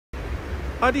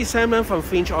Hi, this is Simon from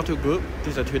Finch Auto Group. This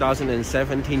is a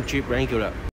 2017 Jeep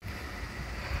Wrangler.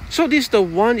 So this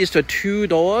is the 2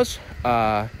 doors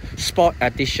sport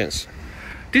editions.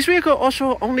 This vehicle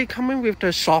also only coming with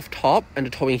the soft top and the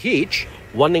towing hitch,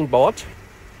 running board.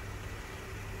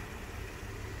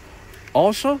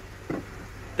 Also,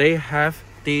 they have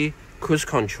the cruise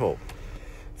control,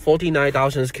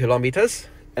 49,000 kilometers.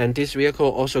 And this vehicle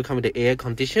also comes with the air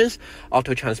conditions,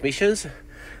 auto transmissions,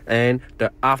 and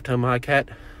the aftermarket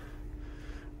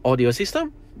audio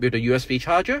system with the USB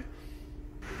charger.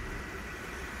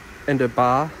 And the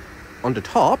bar on the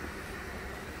top.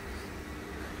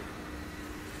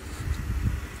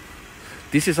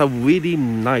 This is a really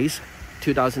nice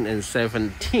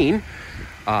 2017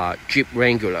 Jeep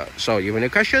Wrangler. So if you have any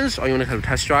questions or you want to have a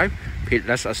test drive, please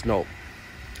let us know.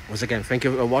 Once again, thank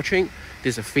you for watching.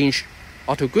 This is Finch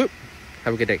Auto Group.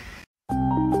 Have a good day.